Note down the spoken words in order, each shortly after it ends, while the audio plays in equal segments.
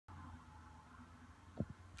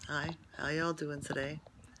Hi, how y'all doing today?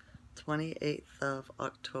 28th of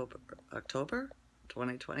October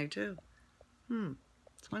 2022.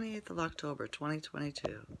 28th of October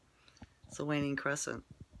 2022. It's a waning crescent.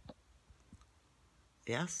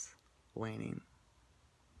 Yes, waning.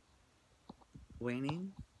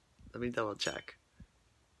 Waning? Let me double check.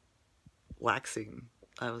 Waxing.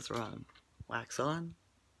 I was wrong. Wax on,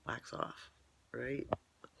 wax off. Right?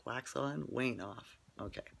 Wax on, wane off.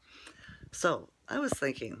 Okay. So, I was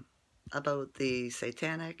thinking about the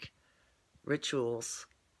satanic rituals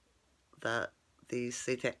that the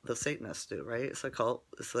Satanists do, right? It's a cult,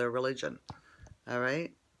 it's their religion, all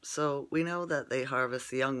right? So we know that they harvest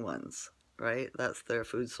the young ones, right? That's their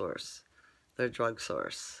food source, their drug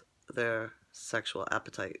source, their sexual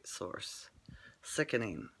appetite source.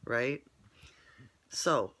 Sickening, right?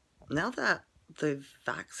 So now that they've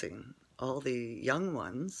vaccinated all the young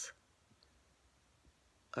ones,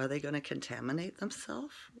 are they going to contaminate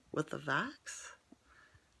themselves with the vax?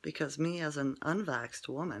 Because me as an unvaxxed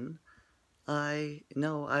woman, I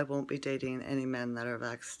know I won't be dating any men that are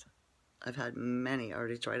vaxxed. I've had many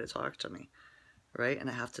already try to talk to me, right? And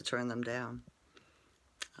I have to turn them down.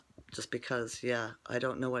 Just because, yeah, I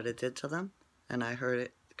don't know what it did to them. And I heard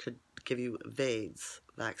it could give you VAIDS,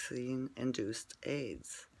 vaccine-induced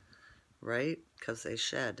AIDS, right? Because they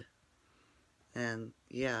shed. And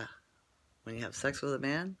yeah, when you have sex with a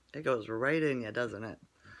man, it goes right in you, doesn't it?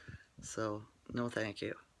 So, no thank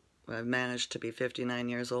you. I've managed to be 59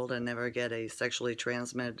 years old and never get a sexually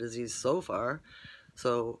transmitted disease so far.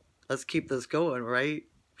 So let's keep this going, right?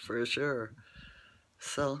 For sure.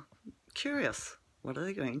 So, curious. What are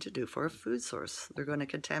they going to do for a food source? They're going to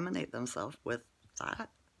contaminate themselves with that,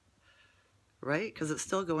 right? Because it's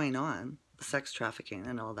still going on. Sex trafficking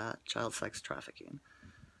and all that, child sex trafficking,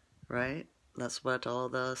 right? That's what all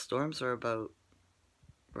the storms are about,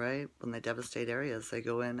 right? When they devastate areas, they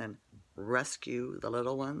go in and rescue the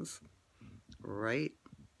little ones, right?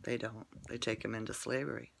 They don't. They take them into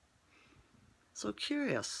slavery. So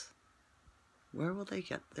curious. Where will they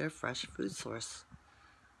get their fresh food source?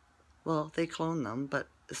 Well, they clone them, but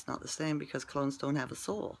it's not the same because clones don't have a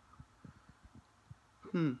soul.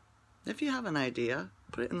 If you have an idea,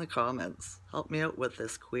 put it in the comments. Help me out with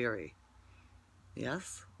this query.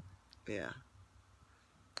 Yes? Yeah.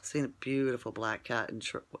 Seen a beautiful black cat in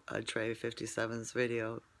Trey 57's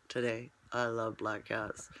video today. I love black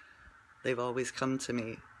cats. They've always come to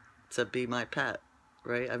me to be my pet,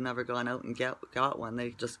 right? I've never gone out and got one. They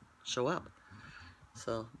just show up.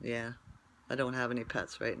 So, yeah. I don't have any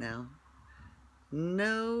pets right now.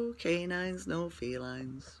 No canines, no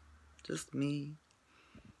felines. Just me.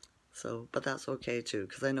 So, but that's okay too,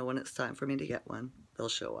 because I know when it's time for me to get one, they'll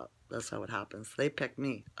show up. That's how it happens. They pick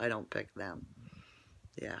me. I don't pick them.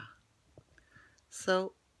 Yeah.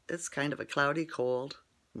 So, it's kind of a cloudy, cold,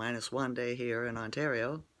 -1 day here in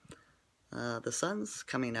Ontario. The sun's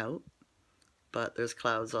coming out, but there's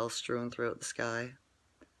clouds all strewn throughout the sky.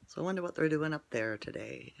 So I wonder what they're doing up there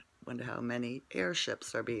today. Wonder how many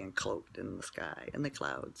airships are being cloaked in the sky, in the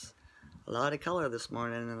clouds. A lot of color this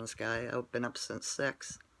morning in the sky. I've been up since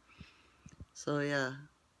 6. So yeah,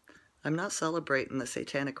 I'm not celebrating the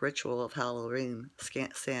satanic ritual of Halloween,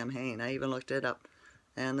 Samhain. I even looked it up,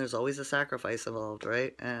 and there's always a sacrifice involved,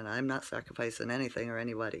 right? And I'm not sacrificing anything or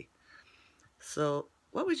anybody. So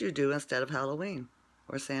what would you do instead of Halloween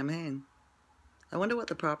or Samhain? I wonder what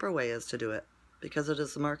the proper way is to do it, because it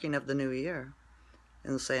is the marking of the new year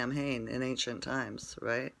in Samhain in ancient times,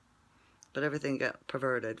 right? But everything got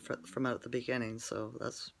perverted from out the beginning, so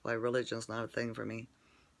that's why religion's not a thing for me,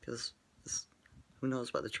 because who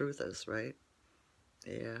knows what the truth is, right?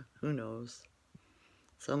 Yeah, who knows?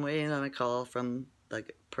 So I'm waiting on a call from the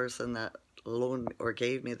person that loaned or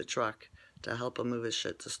gave me the truck to help him move his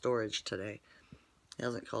shit to storage today. He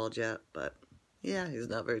hasn't called yet, but yeah, he's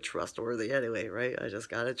not very trustworthy anyway, right? I just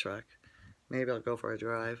got a truck. Maybe I'll go for a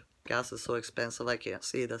drive. Gas is so expensive I can't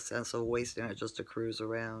see the sense of wasting it just to cruise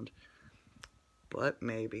around. But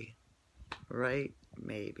maybe. Right?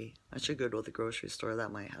 Maybe. I should go to the grocery store.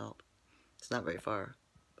 That might help. It's not very far,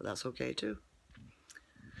 but that's okay too.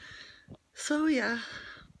 So yeah,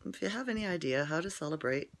 if you have any idea how to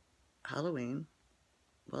celebrate Halloween,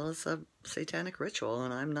 well, it's a satanic ritual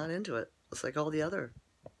and I'm not into it. It's like all the other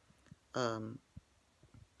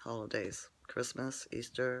holidays. Christmas,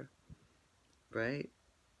 Easter, right?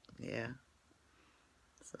 Yeah.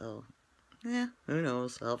 So, yeah, who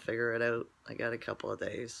knows? I'll figure it out. I got a couple of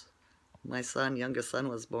days. My youngest son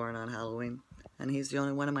was born on Halloween, and he's the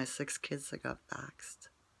only one of my 6 kids that got vaxxed.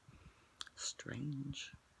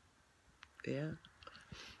 Strange. Yeah.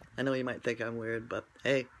 I know you might think I'm weird, but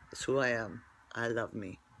hey, it's who I am. I love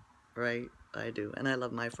me. right? I do. And I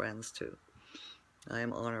love my friends too. I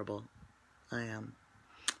am honorable. I am.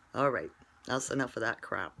 Alright, that's enough of that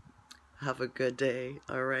crap. Have a good day,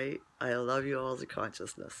 alright? I love you all to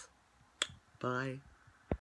consciousness. Bye.